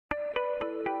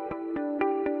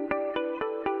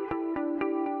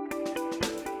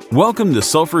Welcome to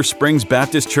Sulphur Springs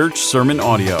Baptist Church Sermon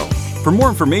Audio. For more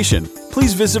information,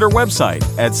 please visit our website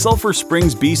at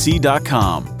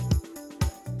sulphurspringsbc.com.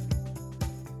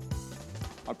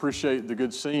 I appreciate the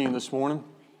good singing this morning.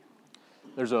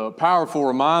 There's a powerful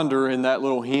reminder in that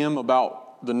little hymn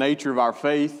about the nature of our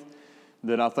faith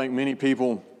that I think many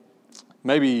people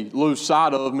maybe lose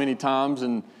sight of many times,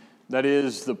 and that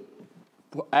is the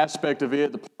aspect of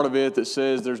it, the part of it that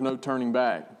says there's no turning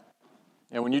back.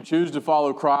 And when you choose to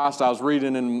follow Christ, I was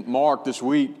reading in Mark this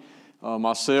week,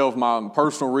 my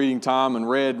personal reading time, and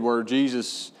read where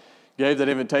Jesus gave that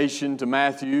invitation to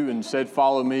Matthew and said,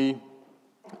 "Follow me."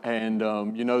 And,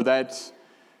 that's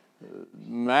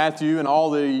Matthew and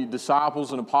all the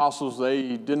disciples and apostles,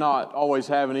 they did not always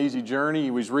have an easy journey.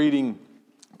 He was reading,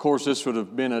 of course, this would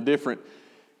have been a different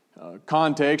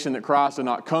context and that Christ had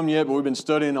not come yet, but we've been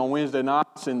studying on Wednesday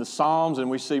nights in the Psalms, and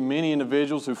we see many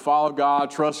individuals who follow God,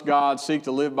 trust God, seek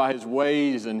to live by His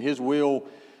ways and His will,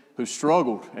 who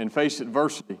struggled and faced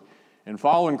adversity. And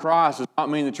following Christ does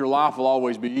not mean that your life will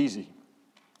always be easy.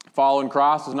 Following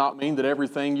Christ does not mean that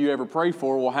everything you ever pray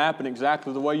for will happen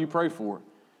exactly the way you pray for it.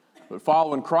 But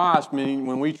following Christ,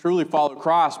 when we truly follow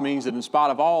Christ, means that in spite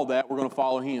of all that, we're going to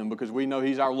follow Him because we know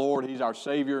He's our Lord, He's our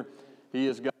Savior, He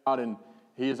is God, and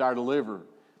He is our deliverer.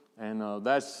 And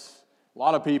that's a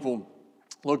lot of people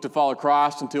look to follow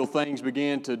Christ until things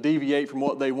begin to deviate from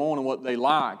what they want and what they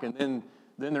like, and then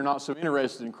they're not so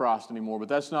interested in Christ anymore. But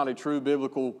that's not a true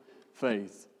biblical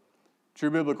faith.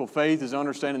 True biblical faith is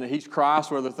understanding that He's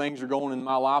Christ, whether things are going in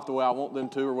my life the way I want them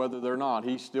to or whether they're not.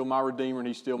 He's still my Redeemer and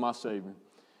He's still my Savior.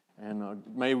 And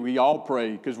may we all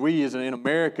pray, because we in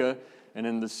America and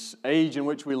in this age in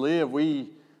which we live,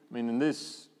 in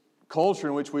this culture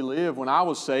in which we live, when I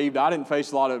was saved, I didn't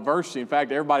face a lot of adversity. In fact,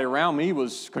 everybody around me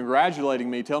was congratulating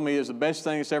me, telling me it's the best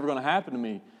thing that's ever going to happen to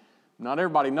me. Not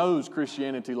everybody knows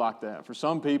Christianity like that. For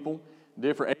some people,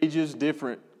 different ages,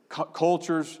 different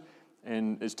cultures,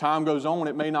 and as time goes on,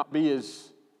 it may not be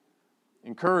as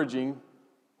encouraging,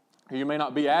 or you may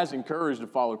not be as encouraged to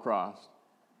follow Christ.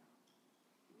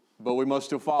 But we must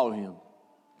still follow Him,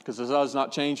 because it does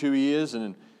not change who He is,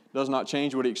 and it does not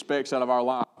change what He expects out of our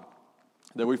life.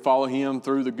 That we follow Him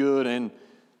through the good and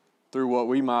through what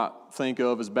we might think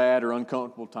of as bad or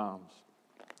uncomfortable times.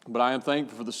 But I am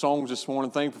thankful for the songs this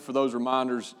morning, thankful for those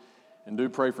reminders, and do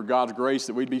pray for God's grace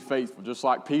that we'd be faithful, just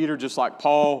like Peter, just like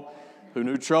Paul, who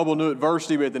knew trouble, knew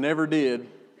adversity, but they never did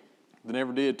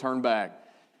turn back.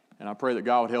 And I pray that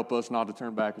God would help us not to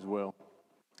turn back as well.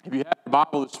 If you have your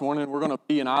Bible this morning, we're going to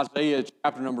be in Isaiah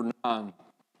chapter number 9. And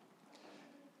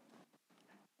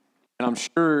I'm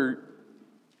sure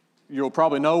you'll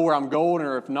probably know where I'm going,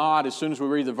 or if not, as soon as we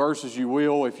read the verses, you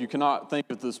will. If you cannot think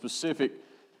of the specific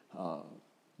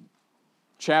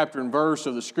chapter and verse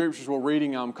of the scriptures we're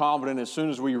reading, I'm confident as soon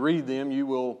as we read them,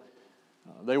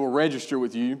 they will register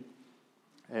with you.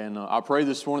 And I pray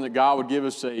this morning that God would give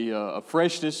us a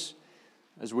freshness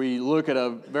as we look at a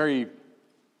very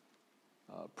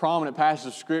prominent passage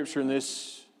of Scripture in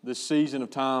this season of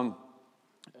time.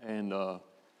 And God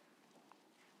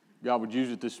would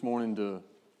use it this morning to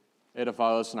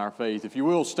edify us in our faith. If you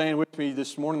will, stand with me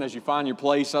this morning as you find your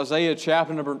place. Isaiah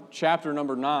chapter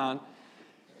number 9.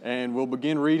 And we'll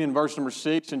begin reading verse number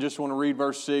 6, and just want to read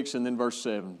verse 6 and then verse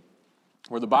 7.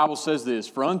 Where the Bible says this: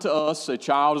 "For unto us a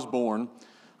child is born,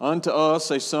 unto us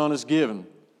a son is given,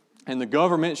 and the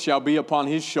government shall be upon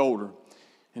His shoulder.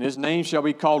 And His name shall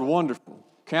be called Wonderful,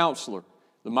 Counselor,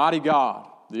 the Mighty God,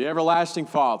 the Everlasting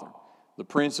Father, the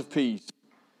Prince of Peace.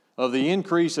 Of the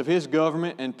increase of His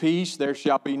government and peace there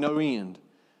shall be no end,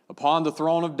 upon the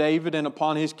throne of David and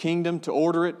upon His kingdom, to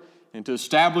order it and to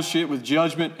establish it with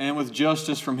judgment and with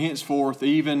justice from henceforth,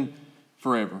 even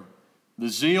forever. The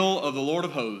zeal of the Lord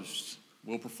of hosts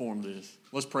will perform this."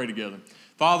 Let's pray together.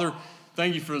 Father,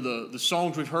 thank You for the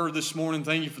songs we've heard this morning.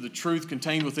 Thank You for the truth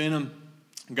contained within them.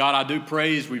 God, I do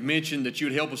pray, as we've mentioned, that You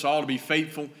would help us all to be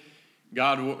faithful.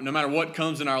 God, no matter what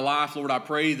comes in our life, Lord, I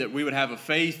pray that we would have a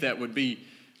faith that would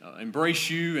embrace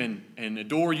You and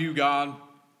adore You, God.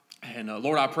 And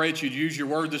Lord, I pray that You'd use Your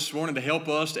word this morning to help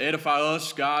us, to edify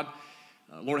us, God.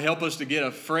 Lord, help us to get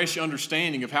a fresh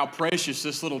understanding of how precious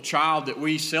this little child that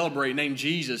we celebrate named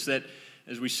Jesus, that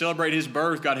as we celebrate His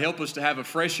birth, God, help us to have a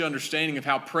fresh understanding of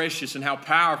how precious and how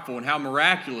powerful and how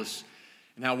miraculous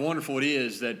and how wonderful it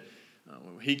is that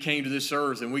He came to this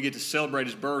earth and we get to celebrate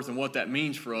His birth and what that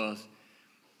means for us.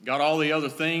 God, all the other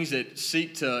things that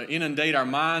seek to inundate our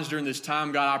minds during this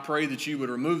time, God, I pray that You would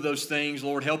remove those things.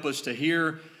 Lord, help us to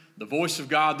hear the voice of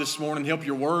God this morning. Help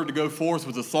Your word to go forth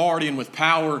with authority and with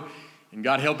power. And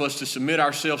God, help us to submit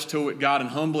ourselves to it, God, and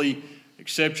humbly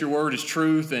accept Your word as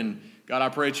truth. And God, I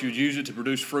pray that You would use it to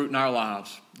produce fruit in our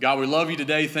lives. God, we love you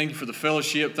today. Thank you for the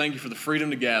fellowship. Thank you for the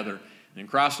freedom to gather. In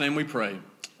Christ's name we pray.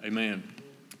 Amen.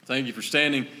 Thank you for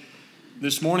standing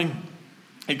this morning.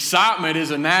 Excitement is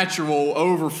a natural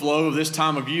overflow of this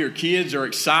time of year. Kids are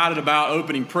excited about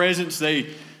opening presents.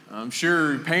 I'm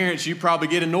sure parents, you probably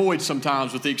get annoyed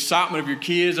sometimes with the excitement of your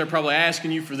kids. They're probably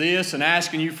asking you for this and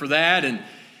asking you for that. And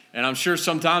I'm sure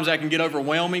sometimes that can get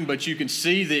overwhelming, but you can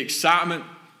see the excitement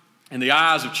in the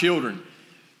eyes of children.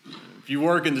 If you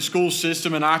work in the school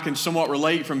system, and I can somewhat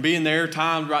relate from being there,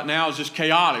 times right now is just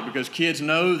chaotic because kids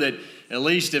know that at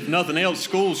least if nothing else,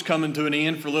 school's coming to an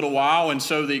end for a little while, and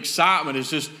so the excitement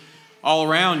is just all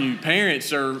around you.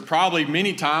 Parents are probably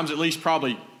many times, at least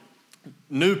probably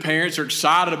new parents, are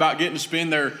excited about getting to spend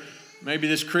maybe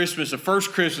this Christmas, the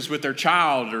first Christmas with their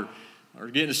child, or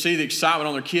getting to see the excitement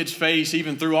on their kid's face,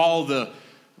 even through all the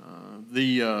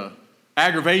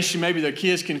aggravation maybe their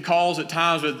kids can cause at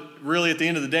times, but really at the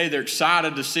end of the day, they're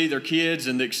excited to see their kids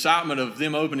and the excitement of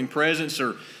them opening presents.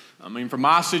 For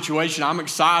my situation, I'm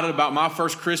excited about my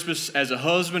first Christmas as a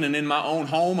husband and in my own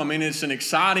home. It's an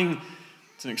exciting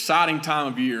time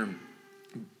of year.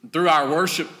 Through our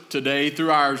worship today,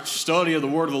 through our study of the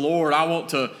Word of the Lord, I want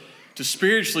to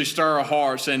spiritually stir our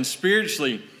hearts and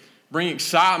spiritually bring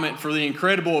excitement for the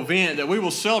incredible event that we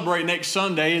will celebrate next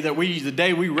Sunday, the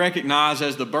day we recognize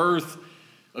as the birth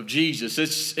of Jesus.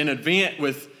 It's an event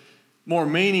with more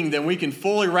meaning than we can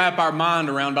fully wrap our mind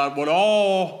around about what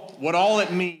all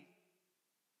it means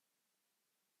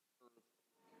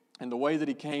and the way that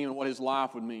he came and what his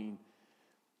life would mean.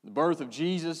 The birth of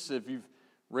Jesus, if you've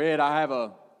read, I have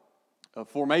a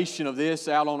formation of this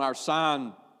out on our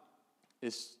sign.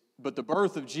 But the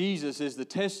birth of Jesus is the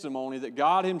testimony that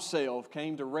God himself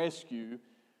came to rescue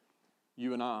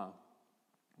you and I.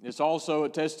 It's also a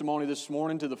testimony this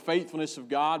morning to the faithfulness of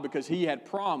God because God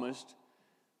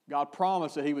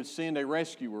promised that he would send a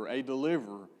rescuer, a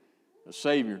deliverer, a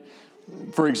Savior.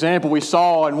 For example, we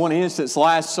saw in one instance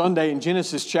last Sunday in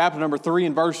Genesis chapter number 3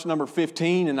 and verse number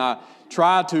 15, and I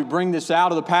tried to bring this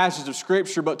out of the passage of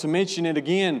Scripture, but to mention it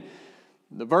again,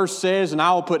 the verse says, "And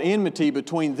I will put enmity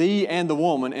between thee and the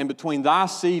woman, and between thy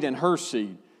seed and her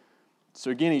seed." So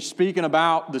again, he's speaking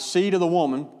about the seed of the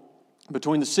woman,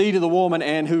 between the seed of the woman,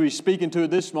 and who he's speaking to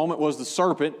at this moment was the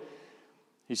serpent.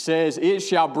 He says, "It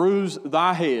shall bruise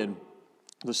thy head."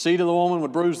 The seed of the woman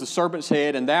would bruise the serpent's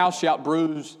head, and thou shalt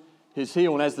bruise his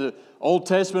heel. And as the Old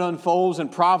Testament unfolds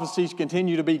and prophecies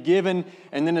continue to be given,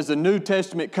 and then as the New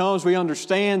Testament comes, we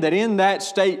understand that in that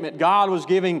statement, God was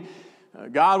giving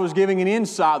an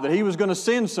insight that he was going to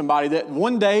send somebody, that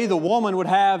one day the woman would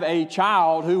have a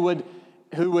child who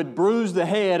would bruise the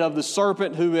head of the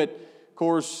serpent, who of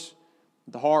course,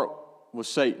 the heart was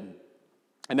Satan.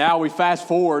 And now we fast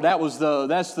forward. That's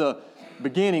the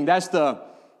beginning. That's the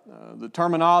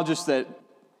terminologist that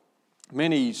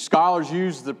many scholars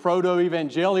use, the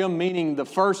proto-evangelium, meaning the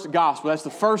first gospel. That's the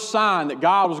first sign that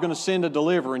God was going to send a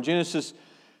deliverer in Genesis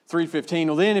 3:15.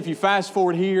 Well, then if you fast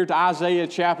forward here to Isaiah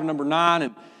chapter number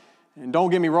 9, and don't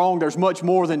get me wrong, there's much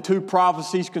more than 2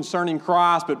 prophecies concerning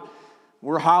Christ, but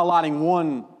we're highlighting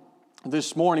one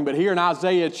this morning. But here in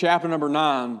Isaiah chapter number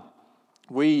 9,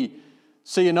 we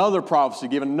see another prophecy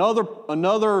given,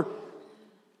 another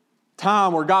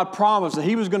time where God promised that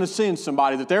he was going to send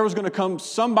somebody, that there was going to come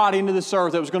somebody into this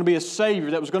earth that was going to be a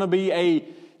Savior, that was going to be a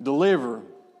deliverer.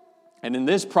 And in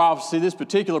this prophecy, this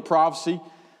particular prophecy,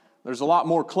 there's a lot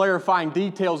more clarifying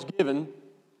details given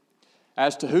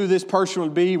as to who this person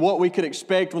would be, what we could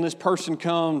expect when this person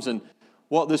comes, and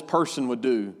what this person would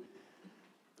do.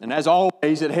 And as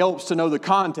always, it helps to know the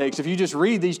context. If you just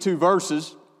read these 2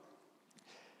 verses,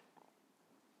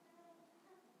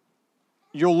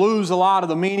 you'll lose a lot of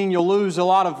the meaning, you'll lose a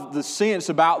lot of the sense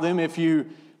about them if you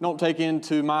don't take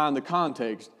into mind the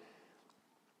context.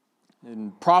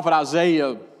 And prophet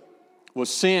Isaiah was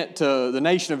sent to the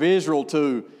nation of Israel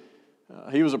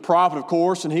he was a prophet, of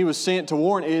course, and he was sent to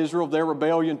warn Israel of their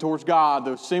rebellion towards God.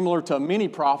 Though similar to many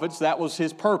prophets, that was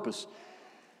his purpose.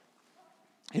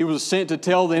 He was sent to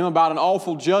tell them about an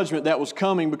awful judgment that was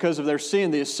coming because of their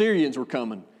sin. The Assyrians were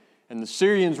coming, and the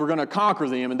Syrians were going to conquer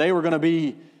them, and they were going to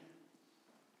be,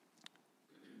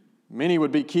 many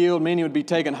would be killed, many would be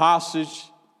taken hostage.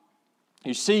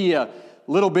 You see a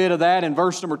little bit of that in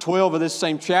verse number 12 of this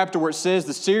same chapter where it says,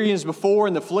 "The Syrians before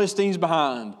and the Philistines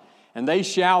behind, and they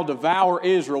shall devour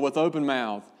Israel with open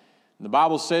mouth." And the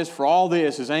Bible says, "For all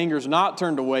this, his anger is not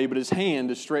turned away, but his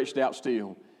hand is stretched out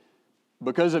still."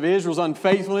 Because of Israel's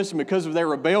unfaithfulness and because of their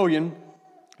rebellion,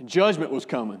 judgment was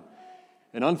coming.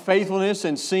 And unfaithfulness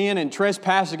and sin and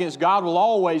trespass against God will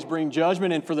always bring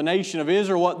judgment. And for the nation of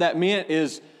Israel, what that meant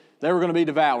is they were going to be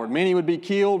devoured. Many would be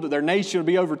killed. Their nation would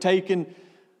be overtaken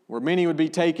where many would be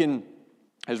taken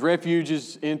as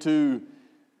refuges into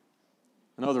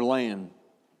another land.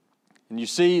 And you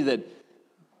see that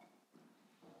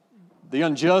the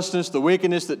injustice, the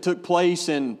wickedness that took place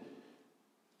or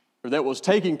that was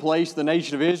taking place in the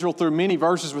nation of Israel through many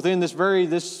verses within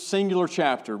this singular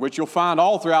chapter, which you'll find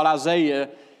all throughout Isaiah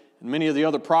and many of the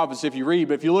other prophets if you read.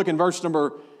 But if you look in verse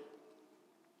number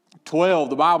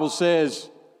 12, the Bible says,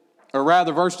 or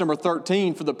rather verse number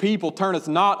 13, "For the people turneth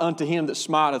not unto him that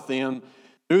smiteth them,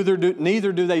 neither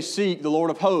do they seek the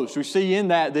Lord of hosts." We see in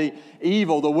that the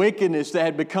evil, the wickedness that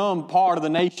had become part of the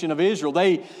nation of Israel.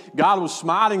 God was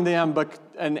smiting them,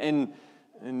 and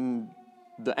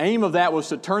the aim of that was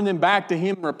to turn them back to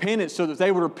Him in repentance, so that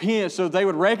they would repent, so that they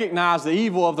would recognize the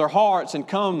evil of their hearts and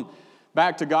come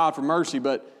back to God for mercy.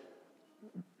 But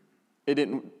it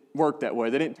didn't work that way.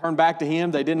 They didn't turn back to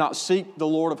Him. They did not seek the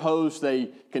Lord of hosts.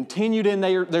 They continued in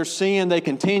their sin. They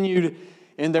continued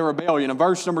in their rebellion. In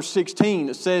verse number 16,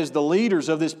 it says, "The leaders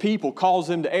of this people cause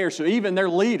them to err." So even their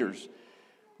leaders,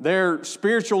 their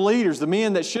spiritual leaders, the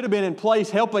men that should have been in place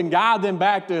helping guide them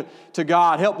back to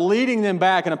God, help leading them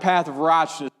back in a path of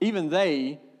righteousness, even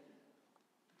they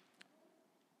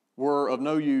were of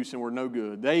no use and were no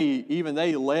good. Even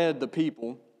they led the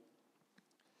people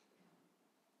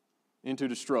into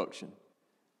destruction.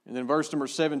 And then verse number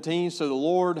 17, "So the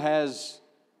Lord has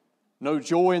no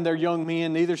joy in their young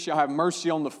men, neither shall have mercy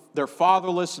on their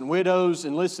fatherless and widows."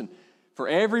 And listen, "For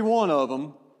every one of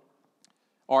them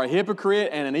are a hypocrite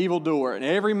and an evildoer, and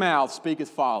every mouth speaketh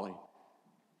folly."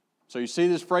 So you see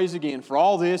this phrase again. "For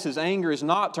all this, his anger is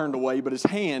not turned away, but his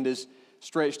hand is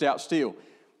stretched out still."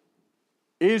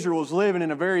 Israel was living in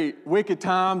a very wicked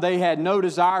time. They had no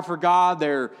desire for God.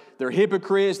 They're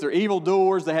hypocrites. They're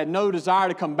evildoers. They had no desire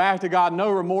to come back to God,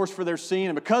 no remorse for their sin.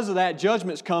 And because of that,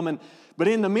 judgment's coming. But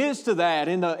in the midst of that,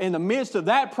 in the midst of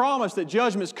that promise that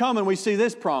judgment's coming, we see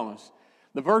this promise.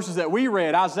 The verses that we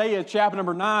read, Isaiah chapter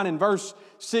number 9 and verse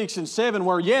 6 and 7,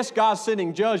 where yes, God's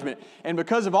sending judgment. And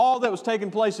because of all that was taking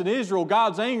place in Israel,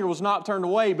 God's anger was not turned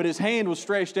away, but His hand was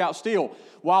stretched out still.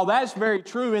 While that's very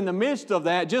true, in the midst of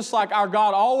that, just like our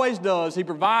God always does, He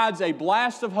provides a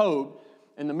blast of hope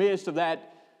in the midst of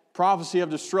that prophecy of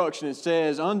destruction. It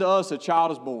says, "Unto us a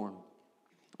child is born.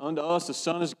 Unto us a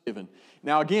son is given."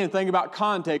 Now again, think about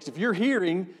context. If you're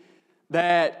hearing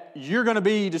that you're going to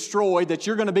be destroyed, that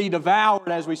you're going to be devoured,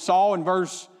 as we saw in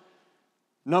verse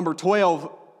number 12,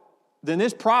 then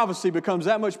this prophecy becomes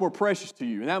that much more precious to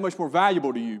you and that much more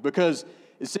valuable to you, because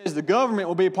it says the government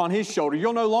will be upon His shoulder.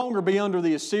 You'll no longer be under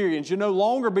the Assyrians. You'll no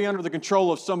longer be under the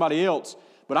control of somebody else,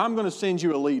 but I'm going to send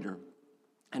you a leader.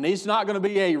 And he's not going to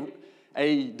be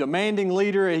a demanding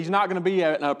leader. He's not going to be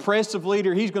an oppressive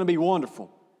leader. He's going to be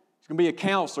wonderful. He's going to be a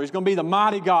counselor. He's going to be the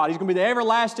mighty God. He's going to be the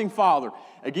everlasting Father.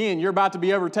 Again, you're about to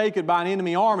be overtaken by an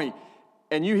enemy army,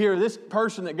 and you hear this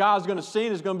person that God's going to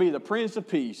send is going to be the Prince of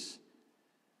Peace.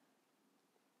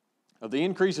 Of the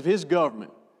increase of His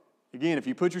government. Again, if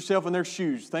you put yourself in their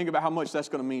shoes, think about how much that's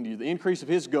going to mean to you. The increase of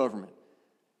His government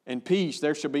and peace,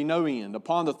 there shall be no end.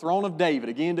 Upon the throne of David,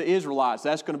 again to Israelites,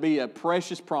 that's going to be a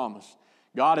precious promise.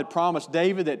 God had promised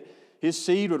David that his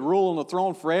seed would rule on the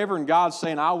throne forever, and God's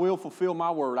saying, "I will fulfill my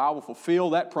word. I will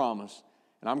fulfill that promise.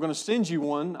 And I'm going to send you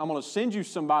one. I'm going to send you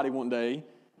somebody one day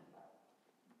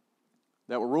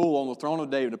that will rule on the throne of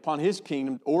David upon His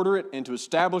kingdom, order it and to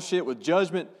establish it with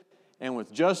judgment and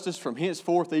with justice from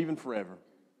henceforth even forever."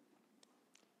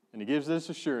 And He gives this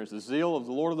assurance, the zeal of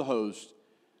the Lord of the hosts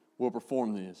will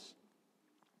perform this.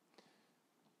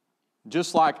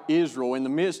 Just like Israel, in the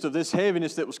midst of this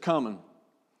heaviness that was coming,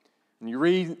 and you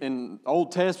read in the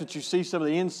Old Testament, you see some of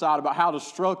the insight about how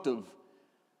destructive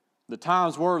the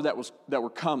times were that were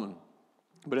coming.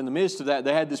 But in the midst of that,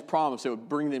 they had this promise that would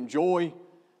bring them joy,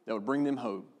 that would bring them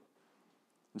hope.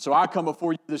 And so I come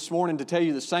before you this morning to tell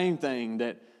you the same thing,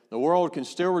 that the world can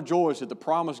still rejoice at the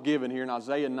promise given here in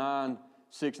Isaiah 9,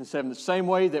 6, and 7. The same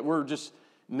way that we're just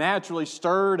naturally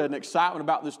stirred and excitement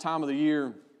about this time of the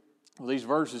year, well, these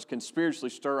verses can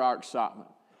spiritually stir our excitement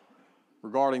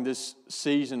regarding this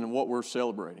season and what we're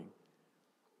celebrating.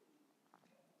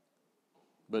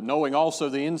 But knowing also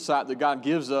the insight that God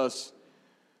gives us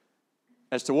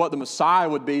as to what the Messiah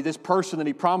would be, this person that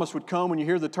He promised would come. When you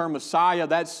hear the term Messiah,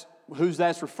 that's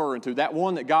referring to, that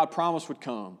one that God promised would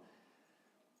come.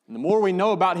 And the more we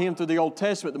know about Him through the Old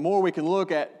Testament, the more we can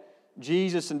look at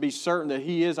Jesus and be certain that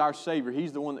He is our Savior.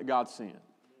 He's the one that God sent,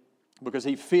 because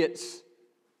He fits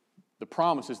the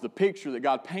promises, the picture that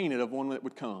God painted of one that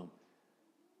would come.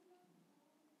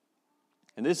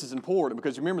 And this is important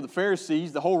because remember, the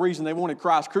Pharisees, the whole reason they wanted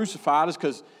Christ crucified is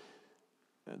because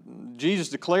Jesus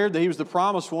declared that He was the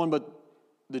promised one, but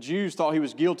the Jews thought he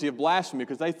was guilty of blasphemy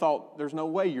because they thought, there's no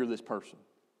way you're this person.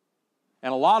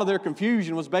 And a lot of their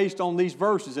confusion was based on these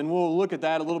verses, and we'll look at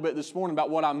that a little bit this morning about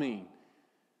what I mean.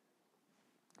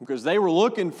 Because they were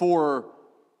looking for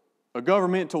a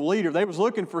governmental leader. They was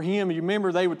looking for him. You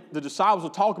remember the disciples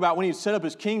would talk about when he set up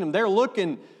his kingdom. They're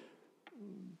looking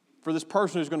for this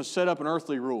person who's going to set up an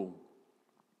earthly rule.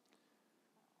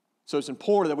 So it's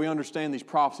important that we understand these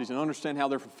prophecies and understand how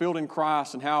they're fulfilled in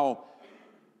Christ and how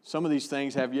some of these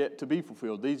things have yet to be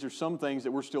fulfilled. These are some things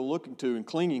that we're still looking to and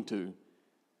clinging to.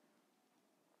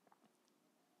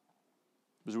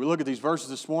 As we look at these verses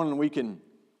this morning, we can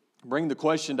bring the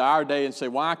question to our day and say,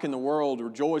 why can the world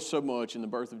rejoice so much in the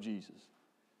birth of Jesus?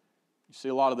 You see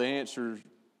a lot of the answers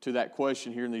to that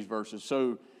question here in these verses.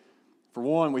 So, for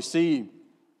one, we see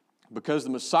because the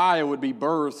Messiah would be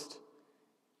birthed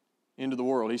into the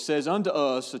world. He says, unto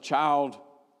us a child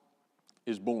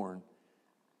is born.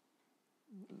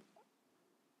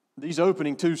 These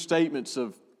opening two statements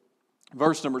of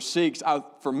verse number 6,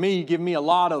 for me,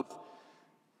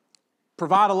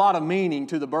 provide a lot of meaning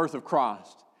to the birth of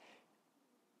Christ.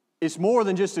 It's more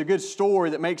than just a good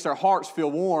story that makes our hearts feel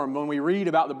warm when we read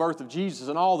about the birth of Jesus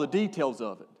and all the details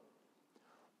of it.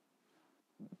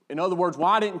 In other words,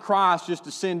 why didn't Christ just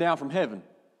descend down from heaven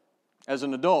as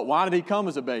an adult? Why did he come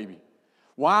as a baby?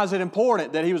 Why is it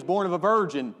important that he was born of a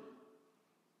virgin?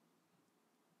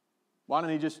 Why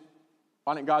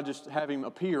didn't God just have him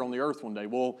appear on the earth one day?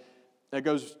 Well, that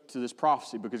goes to this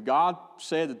prophecy because God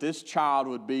said that this child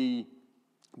would be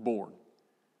born.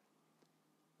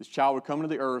 This child would come into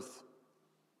the earth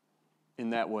in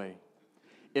that way.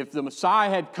 If the Messiah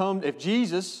had come, if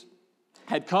Jesus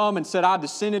had come and said, I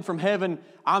descended from heaven,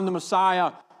 I'm the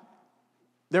Messiah,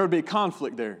 there would be a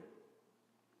conflict there.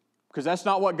 Because that's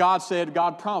not what God said,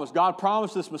 God promised. God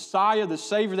promised this Messiah, the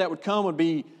Savior that would come would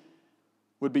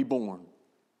be born.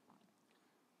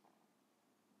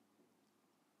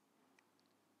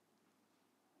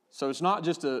 So it's not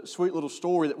just a sweet little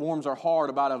story that warms our heart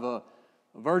about a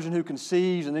virgin who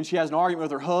conceives and then she has an argument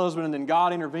with her husband and then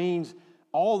God intervenes.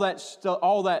 All that stuff,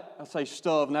 I say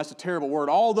stuff, and that's a terrible word,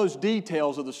 all those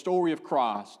details of the story of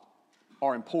Christ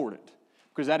are important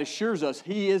because that assures us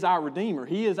He is our Redeemer.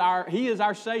 He is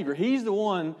our Savior. He's the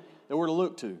one that we're to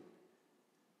look to.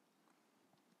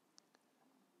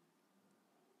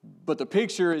 But the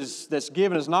picture that's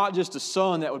given is not just a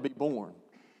son that would be born.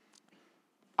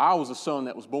 I was a son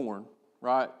that was born,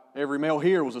 right? Every male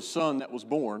here was a son that was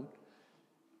born.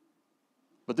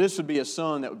 But this would be a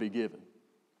son that would be given.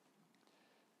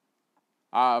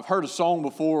 I've heard a song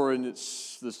before, and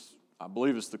it's this, I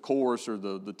believe it's the chorus or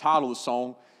the title of the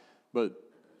song. But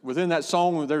within that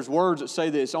song, there's words that say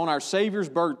this, on our Savior's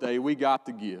birthday, we got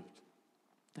the gift.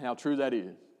 And how true that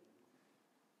is.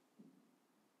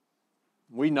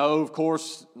 We know, of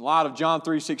course, in light of John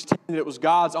 3:16, that it was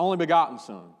God's only begotten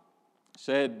Son.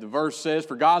 The verse says,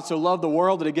 for God so loved the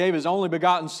world that He gave His only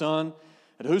begotten Son,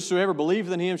 that whosoever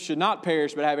believeth in Him should not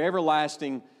perish, but have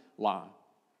everlasting life.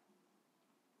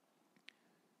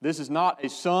 This is not a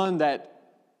son that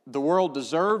the world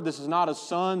deserved. This is not a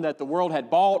son that the world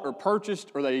had bought or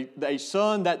purchased, or a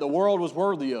son that the world was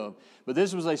worthy of. But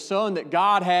this was a son that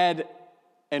God had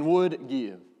and would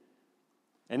give.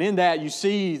 And in that you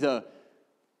see the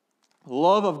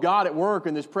love of God at work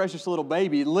in this precious little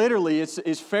baby. Literally,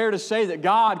 it's fair to say that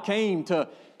God came to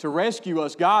rescue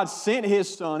us. God sent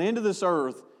His Son into this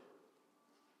earth,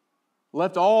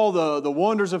 left all the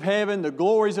wonders of heaven, the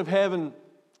glories of heaven,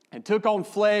 and took on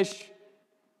flesh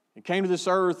and came to this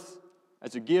earth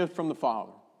as a gift from the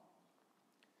Father.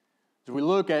 As we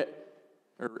look at,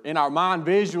 or in our mind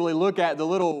visually look at the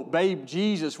little babe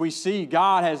Jesus, we see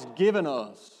God has given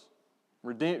us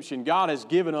redemption. God has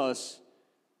given us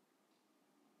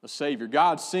a Savior.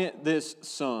 God sent this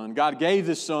Son. God gave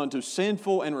this Son to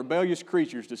sinful and rebellious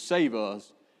creatures to save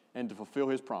us and to fulfill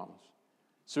His promise.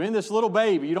 So in this little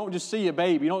baby, you don't just see a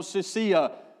baby. You don't just see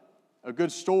a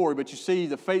good story, but you see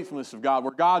the faithfulness of God.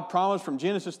 Where God promised from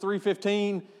Genesis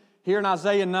 3:15, here in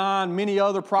Isaiah 9, many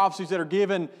other prophecies that are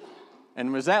given.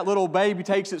 And as that little baby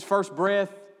takes its first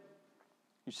breath,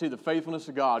 you see the faithfulness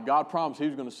of God. God promised He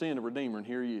was going to send a Redeemer, and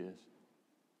here He is.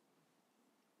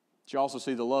 But you also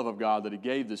see the love of God that He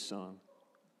gave this Son.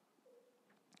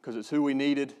 Because it's who we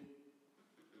needed.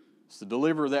 It's the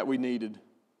deliverer that we needed.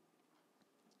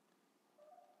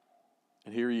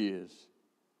 And here He is.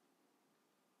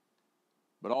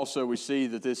 But also we see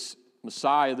that this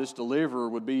Messiah, this deliverer,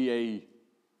 would be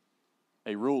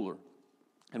a ruler.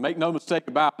 And make no mistake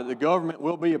about it, the government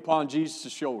will be upon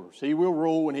Jesus' shoulders. He will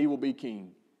rule and He will be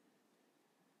king.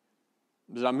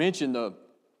 As I mentioned, the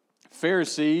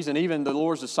Pharisees and even the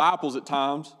Lord's disciples at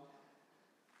times,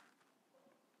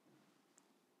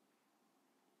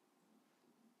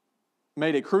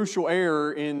 made a crucial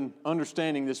error in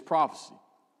understanding this prophecy.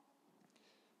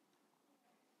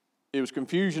 It was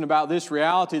confusion about this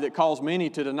reality that caused many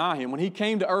to deny him. When he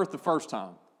came to earth the first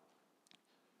time,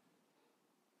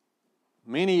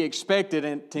 many expected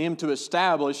him to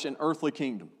establish an earthly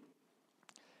kingdom.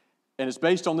 And it's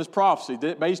based on this prophecy,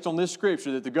 based on this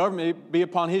scripture, that the government be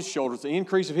upon his shoulders, the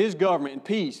increase of his government and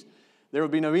peace, there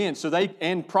would be no end. So they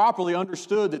properly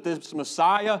understood that this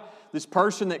Messiah, this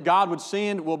person that God would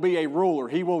send, will be a ruler.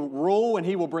 He will rule and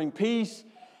he will bring peace.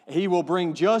 He will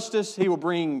bring justice. He will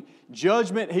bring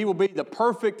judgment. He will be the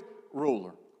perfect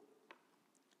ruler.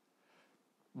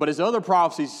 But as other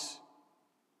prophecies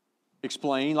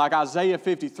explain, like Isaiah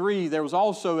 53, there was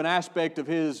also an aspect of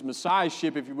his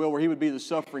messiahship, if you will, where he would be the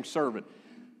suffering servant.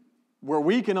 Where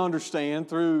we can understand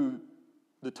through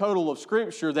the total of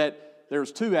Scripture that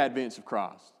there's two advents of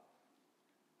Christ.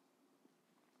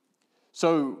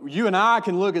 So you and I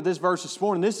can look at this verse this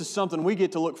morning. This is something we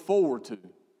get to look forward to.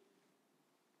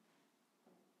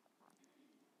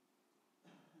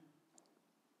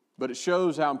 But it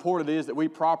shows how important it is that we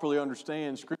properly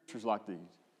understand Scriptures like these.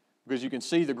 Because you can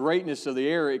see the greatness of the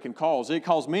error it can cause. It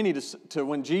caused many to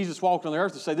when Jesus walked on the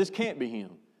earth, to say, this can't be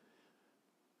him.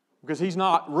 Because he's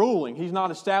not ruling. He's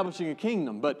not establishing a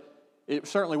kingdom. But it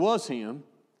certainly was him.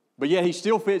 But yet he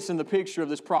still fits in the picture of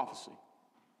this prophecy.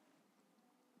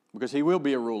 Because he will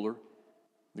be a ruler.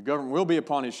 The government will be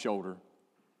upon his shoulder.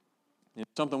 And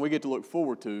it's something we get to look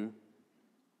forward to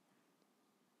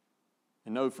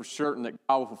and know for certain that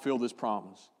God will fulfill this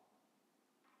promise.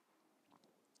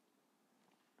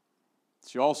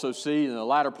 So you also see in the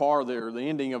latter part there, the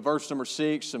ending of verse number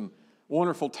 6, some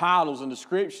wonderful titles and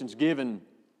descriptions given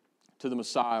to the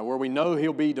Messiah, where we know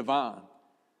he'll be divine.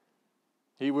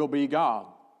 He will be God.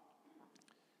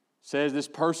 It says this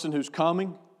person who's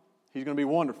coming, he's going to be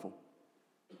wonderful.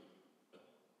 He's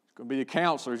going to be the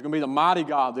counselor. He's going to be the mighty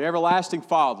God, the everlasting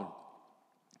Father,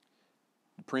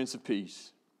 the Prince of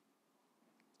Peace.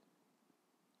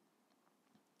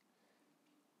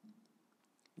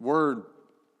 Word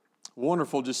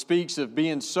wonderful just speaks of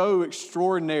being so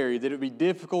extraordinary that it would be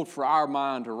difficult for our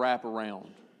mind to wrap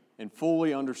around and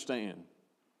fully understand.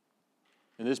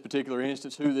 In this particular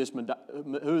instance, who this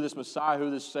Messiah,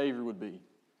 who this Savior would be.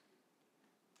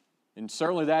 And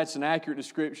certainly that's an accurate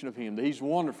description of him, that he's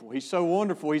wonderful. He's so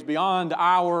wonderful, he's beyond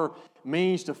our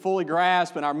means to fully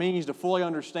grasp and our means to fully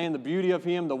understand the beauty of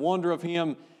him, the wonder of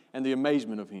him, and the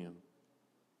amazement of him.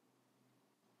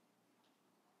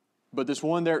 But this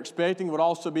one they're expecting would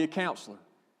also be a counselor.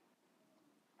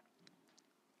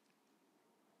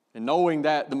 And knowing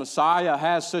that the Messiah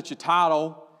has such a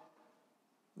title,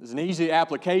 there's an easy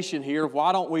application here of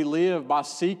why don't we live by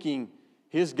seeking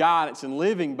his guidance and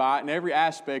living by it in every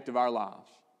aspect of our lives.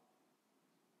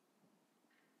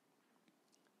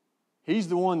 He's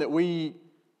the one that we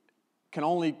can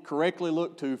only correctly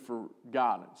look to for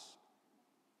guidance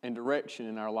and direction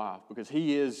in our life, because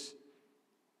he is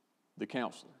the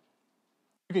counselor.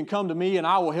 You can come to me and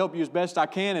I will help you as best I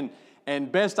can,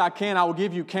 and best I can I will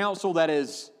give you counsel that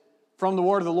is from the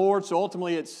word of the Lord, so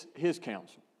ultimately it's his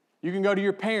counsel. You can go to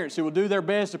your parents who will do their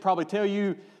best to probably tell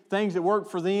you things that work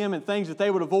for them and things that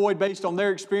they would avoid based on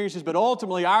their experiences, but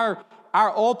ultimately our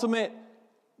ultimate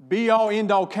be-all,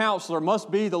 end-all counselor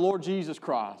must be the Lord Jesus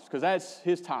Christ, because that's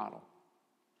his title.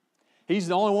 He's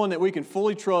the only one that we can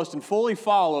fully trust and fully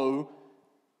follow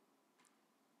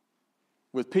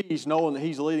with peace, knowing that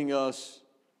he's leading us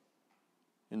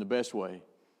in the best way.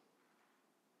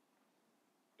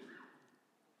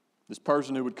 This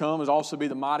person who would come is also be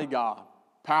the mighty God,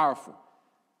 powerful.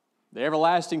 The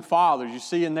everlasting Father, you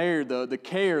see in there the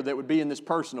care that would be in this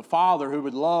person, a father who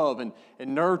would love and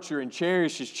nurture and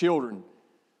cherish his children.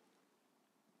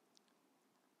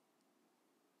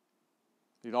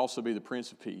 He'd also be the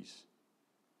Prince of Peace.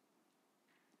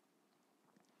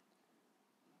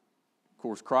 Of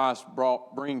course, Christ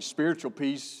brings spiritual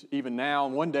peace even now,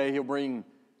 and one day he'll bring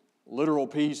literal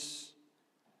peace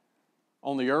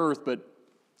on the earth. But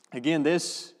again,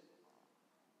 this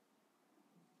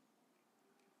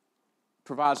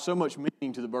provides so much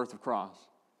meaning to the birth of Christ.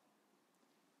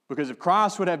 Because if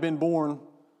Christ would have been born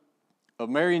of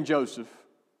Mary and Joseph,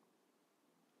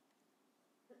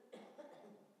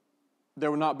 there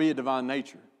would not be a divine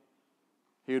nature.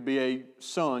 He would be a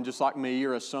son just like me,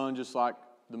 or a son just like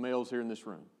the males here in this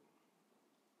room.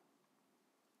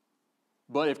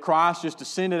 But if Christ just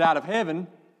descended out of heaven,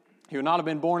 he would not have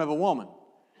been born of a woman.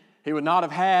 He would not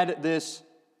have had this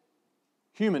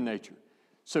human nature.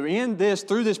 So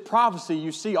through this prophecy,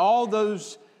 you see all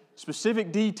those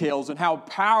specific details and how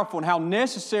powerful and how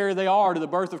necessary they are to the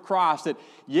birth of Christ. That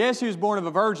yes, he was born of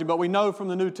a virgin, but we know from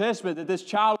the New Testament that this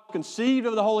child conceived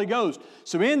of the Holy Ghost.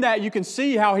 So in that, you can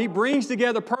see how He brings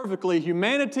together perfectly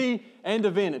humanity and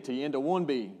divinity into one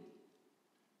being.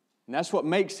 And that's what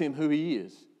makes Him who He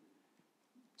is.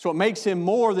 So it makes Him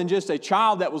more than just a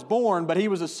child that was born, but He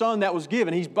was a Son that was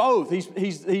given. He's both. He's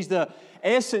the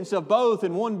essence of both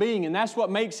in one being. And that's what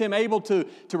makes Him able to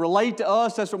relate to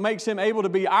us. That's what makes Him able to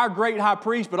be our great high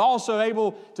priest, but also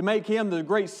able to make Him the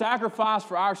great sacrifice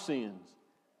for our sins.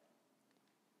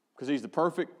 Because He's the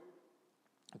perfect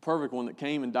one that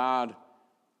came and died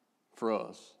for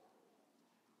us.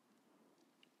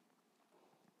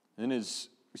 And as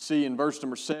we see in verse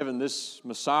number 7, this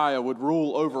Messiah would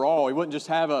rule over all. He wouldn't just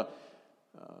have a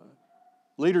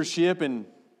leadership in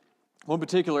one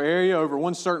particular area over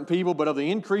one certain people, but of the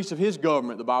increase of His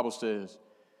government, the Bible says.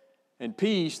 And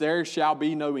peace there shall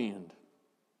be no end.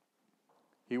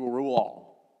 He will rule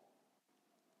all.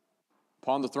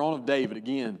 Upon the throne of David,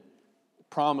 again,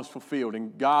 promise fulfilled.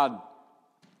 And God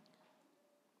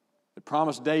had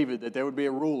promised David that there would be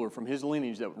a ruler from his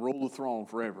lineage that would rule the throne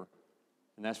forever.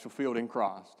 And that's fulfilled in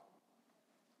Christ.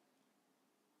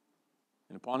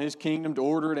 And upon His kingdom to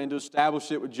order it and to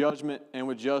establish it with judgment and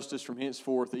with justice from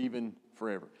henceforth even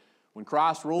forever. When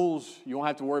Christ rules, you won't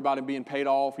have to worry about Him being paid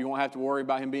off. You won't have to worry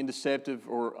about Him being deceptive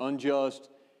or unjust.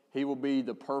 He will be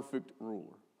the perfect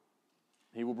ruler.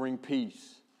 He will bring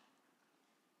peace.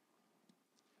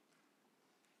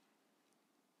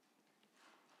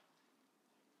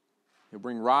 He'll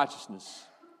bring righteousness.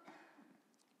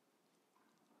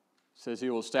 It says He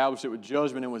will establish it with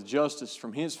judgment and with justice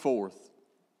from henceforth.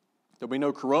 There'll be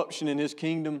no corruption in His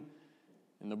kingdom,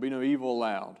 and there'll be no evil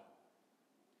allowed.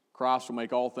 Christ will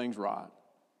make all things right.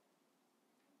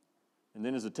 And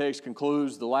then as the text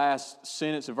concludes, the last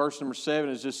sentence of verse number 7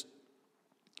 is just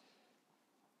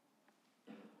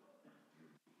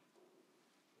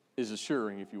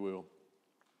assuring, if you will.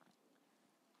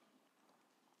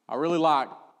 I really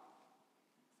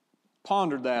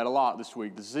pondered that a lot this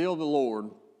week. The zeal of the Lord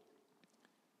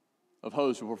of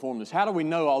hosts will perform this. How do we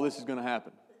know all this is going to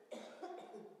happen?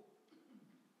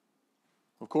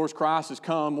 Of course, Christ has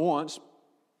come once,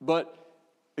 but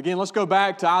again, let's go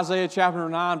back to Isaiah chapter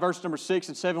 9, verse number 6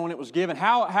 and 7 when it was given.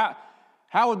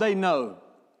 How would they know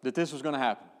that this was going to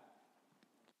happen?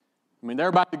 I mean, they're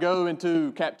about to go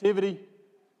into captivity,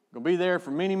 going to be there for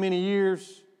many, many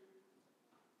years.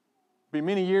 Be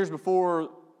many years before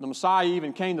the Messiah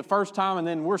even came the first time, and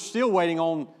then we're still waiting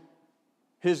on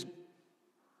His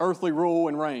earthly rule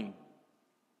and reign.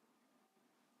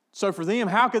 So for them,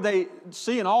 how could they,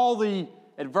 seeing all the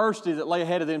adversity that lay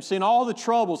ahead of them, seeing all the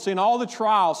trouble, seeing all the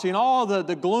trials, seeing all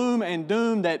the gloom and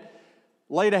doom that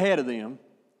laid ahead of them,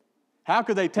 how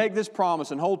could they take this promise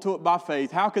and hold to it by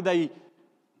faith? How could they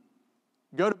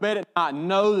go to bed at night and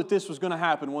know that this was going to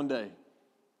happen one day?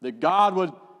 That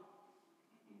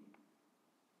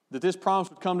that this promise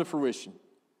would come to fruition?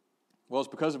 Well, it's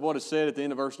because of what is said at the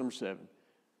end of verse number 7.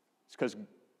 It's because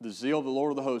the zeal of the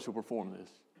Lord of the hosts will perform this.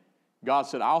 God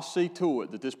said, I'll see to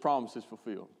it that this promise is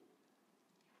fulfilled.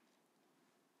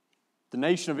 The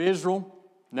nation of Israel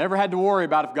never had to worry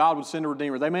about if God would send a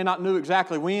Redeemer. They may not know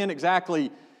exactly when,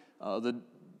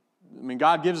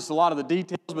 God gives us a lot of the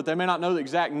details, but they may not know the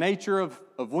exact nature of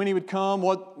when He would come,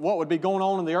 what would be going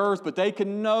on in the earth, but they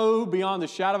can know beyond the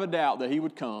shadow of a doubt that He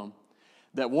would come.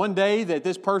 That one day that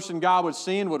this person God would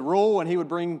send would rule and He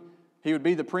would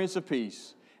be the Prince of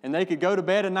Peace. And they could go to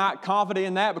bed at night confident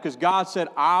in that because God said,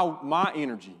 my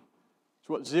energy. That's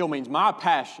what zeal means, my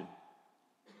passion.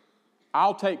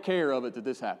 I'll take care of it that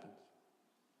this happens.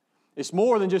 It's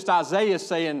more than just Isaiah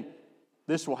saying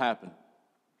this will happen.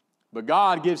 But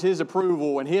God gives His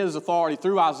approval and His authority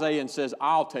through Isaiah and says,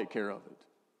 I'll take care of it.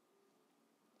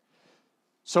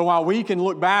 So while we can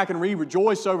look back and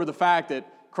rejoice over the fact that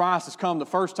Christ has come the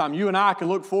first time, you and I can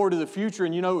look forward to the future.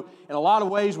 And in a lot of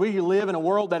ways, we live in a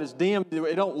world that is dim.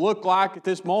 It don't look like at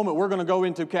this moment we're going to go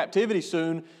into captivity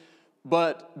soon.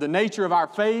 But the nature of our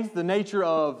faith, the nature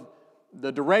of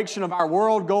the direction of our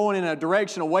world going in a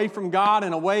direction away from God,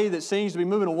 in a way that seems to be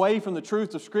moving away from the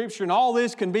truth of Scripture, and all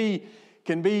this can be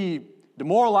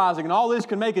demoralizing, and all this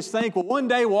can make us think, well, one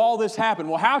day will all this happen.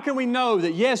 Well, how can we know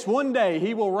that, yes, one day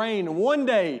He will reign, and one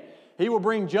day He will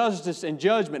bring justice and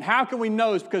judgment? How can we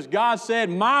know? It's because God said,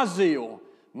 my zeal,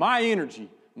 my energy,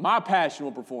 my passion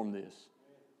will perform this.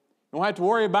 You don't have to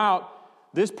worry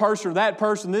about this person or that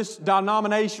person, this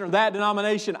denomination or that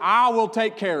denomination. I will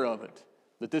take care of it,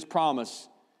 that this promise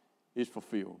is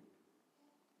fulfilled.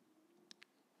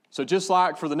 So just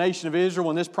like for the nation of Israel,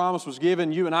 when this promise was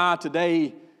given, you and I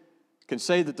today can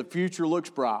say that the future looks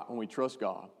bright when we trust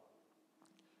God,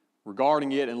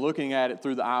 regarding it and looking at it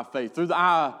through the eye of faith, through the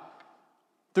eye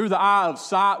Through the eye of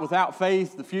sight without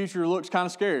faith, the future looks kind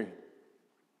of scary.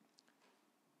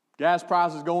 Gas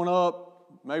prices going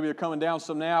up. Maybe they're coming down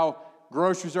some now.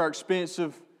 Groceries are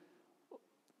expensive.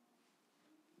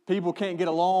 People can't get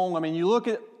along. I mean, you look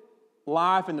at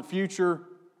life in the future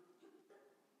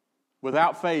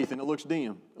without faith, and it looks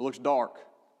dim. It looks dark.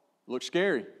 It looks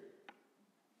scary.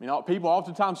 I mean, people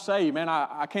oftentimes say, man,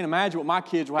 I can't imagine what my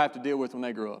kids will have to deal with when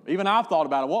they grow up. Even I've thought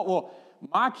about it. What will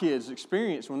my kids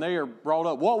experience when they are brought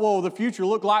up? What will the future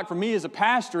look like for me as a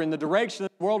pastor in the direction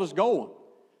that the world is going?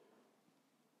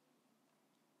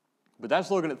 But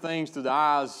that's looking at things through the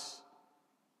eyes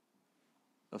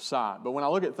of sight. But when I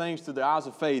look at things through the eyes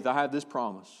of faith, I have this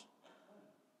promise,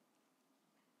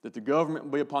 that the government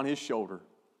will be upon His shoulder.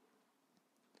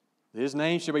 His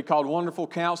name shall be called Wonderful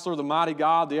Counselor, the Mighty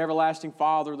God, the Everlasting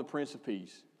Father, the Prince of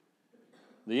Peace.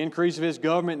 The increase of His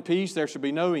government and peace there shall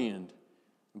be no end.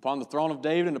 Upon the throne of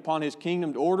David and upon His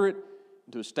kingdom to order it,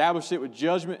 and to establish it with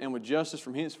judgment and with justice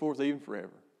from henceforth even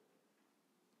forever.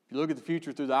 If you look at the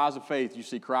future through the eyes of faith, you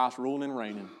see Christ ruling and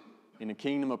reigning in a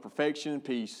kingdom of perfection and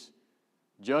peace,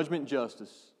 judgment and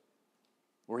justice,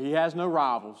 where He has no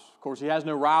rivals. Of course, He has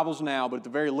no rivals now, but at the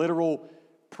very literal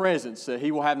presence that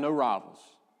He will have no rivals.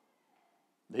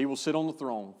 He will sit on the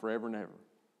throne forever and ever.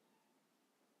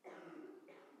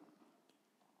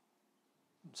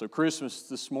 So Christmas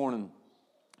this morning,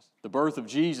 the birth of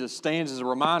Jesus, stands as a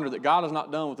reminder that God is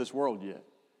not done with this world yet.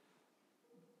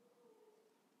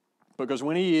 Because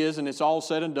when He is, and it's all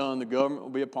said and done, the government will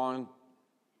be upon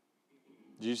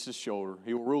Jesus' shoulder.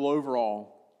 He will rule over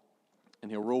all, and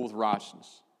He'll rule with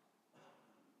righteousness.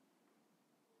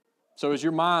 So as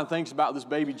your mind thinks about this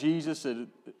baby Jesus,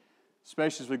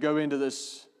 especially as we go into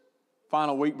this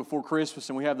final week before Christmas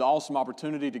and we have the awesome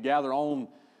opportunity to gather on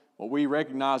what we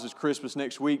recognize as Christmas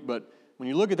next week, but when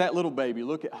you look at that little baby,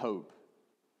 look at hope,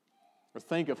 or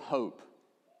think of hope,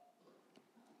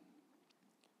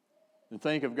 and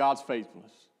think of God's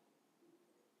faithfulness.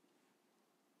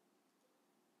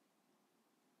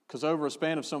 Because over a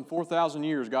span of some 4,000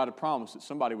 years, God had promised that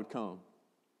somebody would come,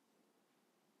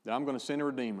 that I'm going to send a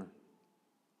Redeemer.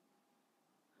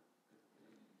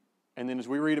 And then as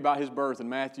we read about His birth in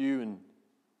Matthew and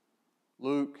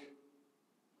Luke,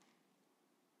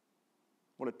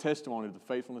 what a testimony to the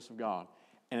faithfulness of God.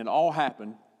 And it all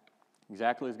happened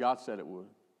exactly as God said it would.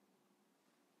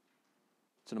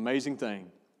 It's an amazing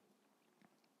thing.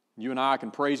 You and I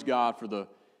can praise God for the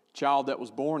child that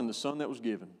was born and the son that was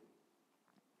given.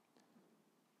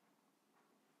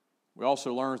 We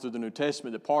also learn through the New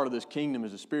Testament that part of this kingdom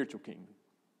is a spiritual kingdom.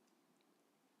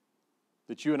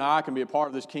 That you and I can be a part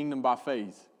of this kingdom by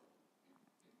faith.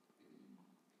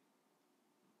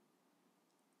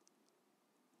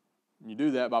 And you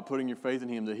do that by putting your faith in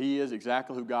Him, that He is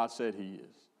exactly who God said He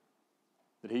is.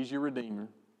 That He's your Redeemer.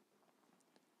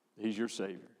 That He's your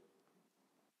Savior.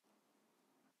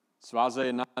 So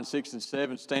Isaiah 9, 6, and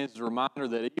 7 stands as a reminder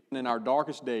that even in our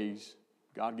darkest days,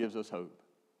 God gives us hope.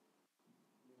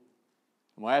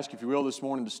 I'm going to ask you, if you will, this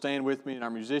morning to stand with me, and our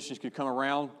musicians could come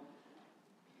around.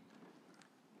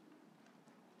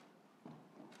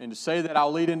 And to say that,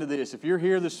 I'll lead into this. If you're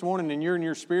here this morning and you're in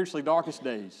your spiritually darkest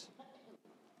days,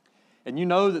 and you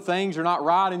know that things are not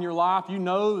right in your life, you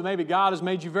know that maybe God has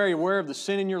made you very aware of the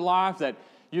sin in your life, that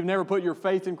you've never put your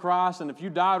faith in Christ, and if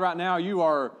you died right now, you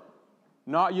are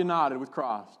not united with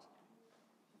Christ.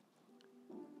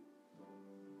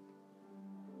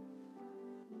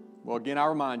 Well, again, I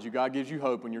remind you, God gives you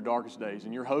hope in your darkest days,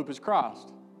 and your hope is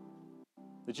Christ.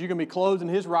 That you can be clothed in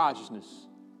His righteousness.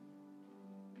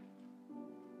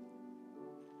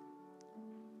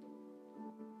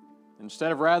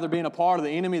 Instead of rather being a part of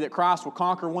the enemy that Christ will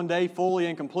conquer one day fully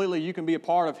and completely, you can be a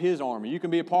part of His army. You can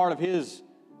be a part of His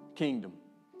kingdom.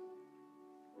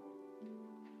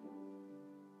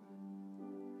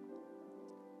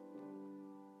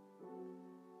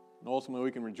 And ultimately,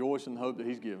 we can rejoice in the hope that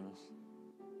He's given us.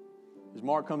 As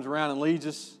Mark comes around and leads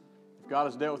us, if God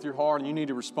has dealt with your heart and you need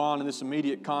to respond in this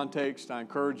immediate context, I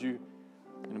encourage you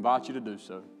and invite you to do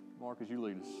so. Mark, as you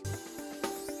lead us.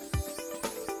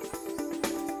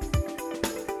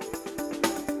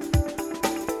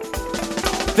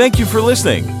 Thank you for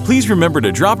listening. Please remember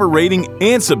to drop a rating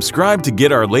and subscribe to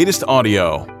get our latest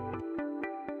audio.